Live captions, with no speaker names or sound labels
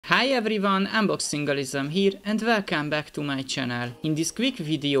Hi everyone, Unboxingalism here and welcome back to my channel. In this quick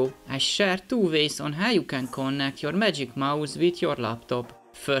video, I share two ways on how you can connect your Magic Mouse with your laptop.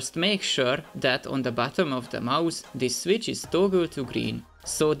 First, make sure that on the bottom of the mouse this switch is toggled to green.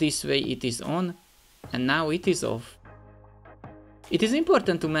 So this way it is on and now it is off. It is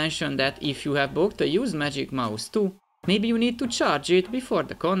important to mention that if you have bought a used Magic Mouse too, maybe you need to charge it before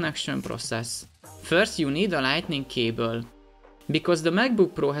the connection process. First you need a lightning cable. Because the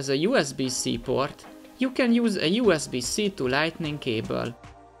MacBook Pro has a USB-C port, you can use a USB-C to lightning cable.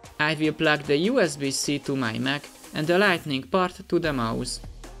 I will plug the USB-C to my Mac and the lightning part to the mouse.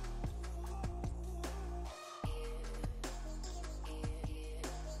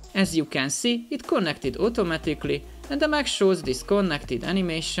 As you can see, it connected automatically and the Mac shows this connected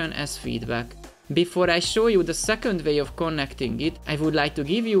animation as feedback. Before I show you the second way of connecting it, I would like to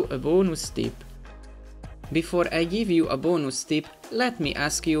give you a bonus tip. Before I give you a bonus tip, let me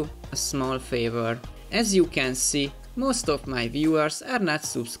ask you a small favor. As you can see, most of my viewers are not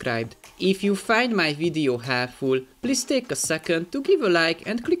subscribed. If you find my video helpful, please take a second to give a like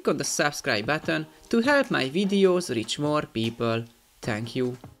and click on the subscribe button to help my videos reach more people. Thank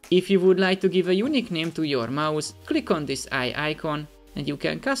you. If you would like to give a unique name to your mouse, click on this eye icon and you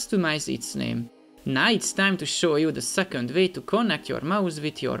can customize its name. Now it's time to show you the second way to connect your mouse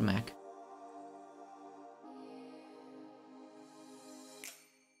with your Mac.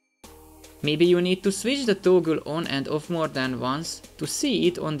 Maybe you need to switch the toggle on and off more than once to see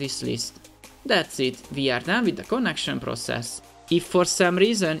it on this list. That's it, we are done with the connection process. If for some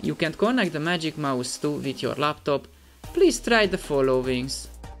reason you can't connect the Magic Mouse 2 with your laptop, please try the followings.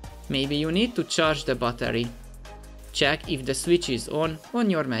 Maybe you need to charge the battery. Check if the switch is on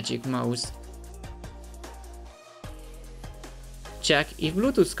your Magic Mouse. Check if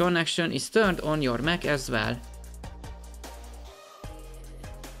Bluetooth connection is turned on your Mac as well.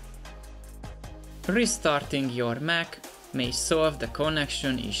 Restarting your Mac may solve the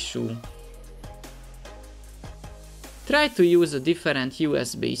connection issue. Try to use a different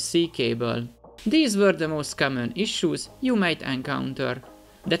USB-C cable. These were the most common issues you might encounter.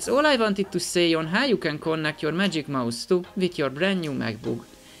 That's all I wanted to say on how you can connect your Magic Mouse 2 with your brand new MacBook.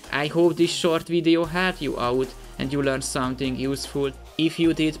 I hope this short video helped you out and you learned something useful. If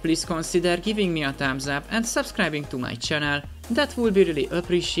you did, please consider giving me a thumbs up and subscribing to my channel. That would be really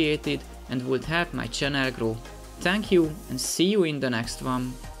appreciated and would help my channel grow. Thank you and see you in the next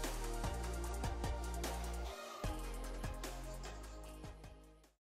one.